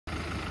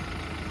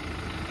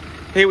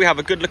Here we have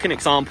a good looking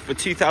example for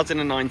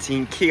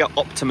 2019 Kia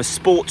Optima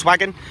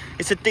sportswagon.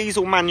 It's a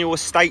diesel manual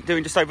estate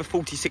doing just over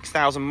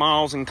 46,000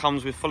 miles and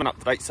comes with full and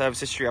up-to-date service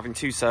history, having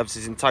 2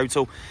 services in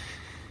total,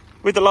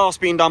 with the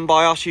last being done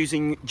by us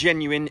using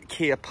genuine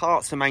Kia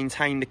parts to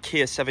maintain the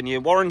Kia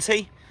 7-year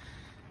warranty.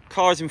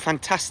 Car is in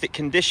fantastic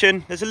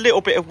condition. There's a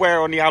little bit of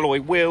wear on the alloy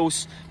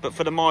wheels, but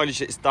for the mileage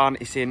that it's done,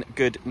 it's in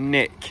good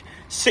nick.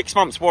 6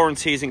 months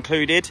warranty is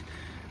included.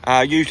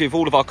 Usually with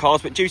all of our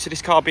cars, but due to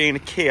this car being a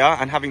Kia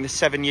and having the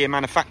 7-year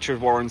manufacturer's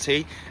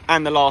warranty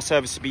and the last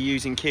service to be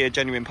using Kia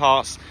genuine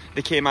parts,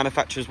 the Kia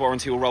manufacturer's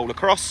warranty will roll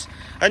across.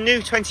 A new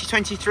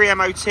 2023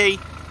 MOT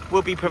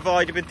will be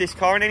provided with this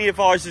car, and any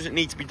advisors that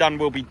need to be done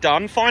will be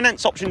done.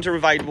 Finance options are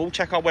available.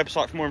 Check our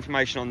website for more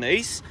information on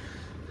these.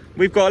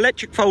 We've got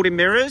electric folding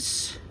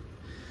mirrors,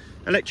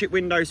 electric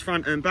windows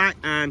front and back,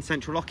 and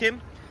central locking.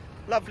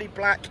 Lovely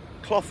black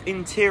cloth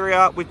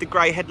interior with the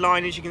grey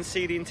headline. As you can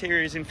see, the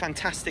interior is in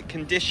fantastic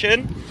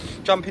condition.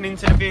 Jumping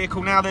into the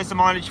vehicle now, there's the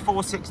mileage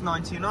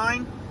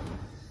 46929.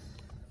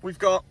 We've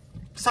got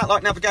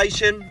satellite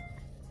navigation,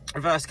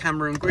 reverse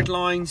camera and grid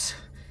lines,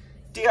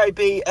 DAB,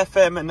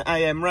 FM and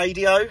AM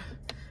radio.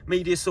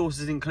 Media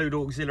sources include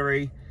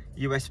auxiliary,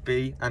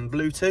 USB and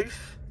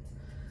Bluetooth.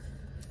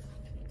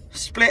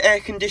 Split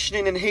air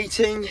conditioning and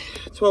heating,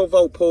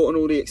 12-volt port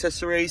and all the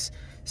accessories.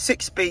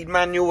 6-speed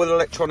manual with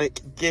electronic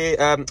gear,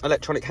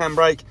 electronic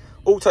handbrake,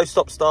 auto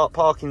stop start,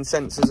 parking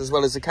sensors as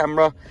well as the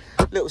camera.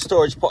 Little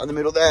storage spot in the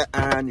middle there,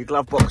 and your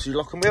glove box, your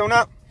lock and wheel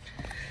nut.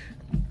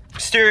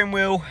 Steering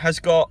wheel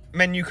has got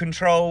menu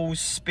controls,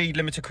 speed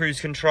limiter,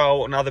 cruise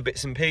control and other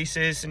bits and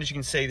pieces. And as you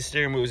can see, the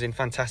steering wheel is in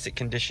fantastic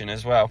condition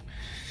as well.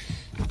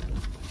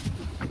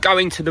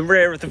 Going to the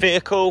rear of the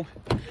vehicle,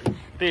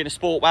 being a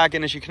sport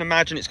wagon, as you can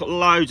imagine, it's got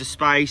loads of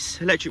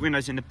space. Electric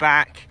windows in the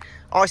back.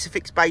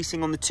 Isofix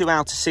basing on the 2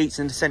 outer seats,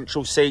 and the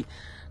central seat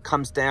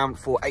comes down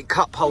for a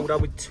cup holder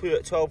with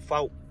 12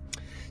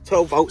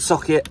 volt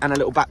socket and a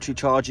little battery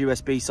charge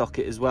USB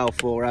socket as well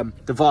for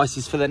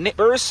devices for the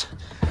nippers.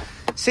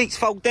 Seats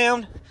fold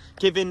down,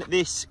 giving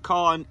this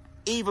car an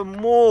even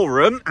more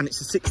room, and it's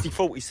a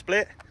 60-40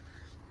 split.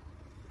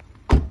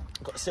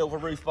 Got silver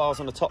roof bars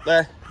on the top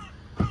there.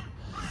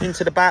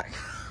 Into the back,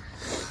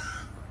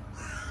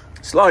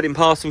 sliding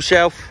parcel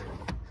shelf.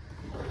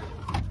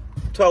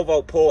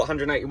 12-volt port,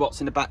 180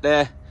 watts in the back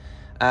there.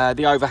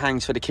 The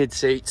overhangs for the kid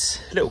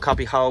seats, little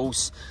cubby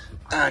holes,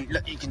 and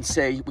look, you can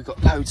see we've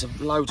got loads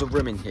of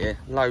room in here,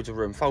 loads of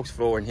room, false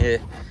floor in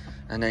here,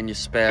 and then your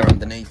spare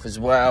underneath as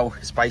well,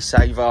 space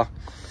saver.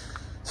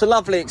 It's a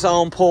lovely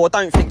example. I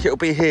don't think it'll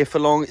be here for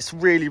long. It's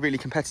really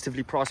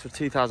competitively priced for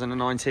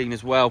 2019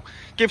 as well.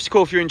 Give us a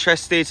call if you're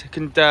interested. I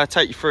can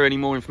take you through any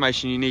more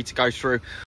information you need to go through.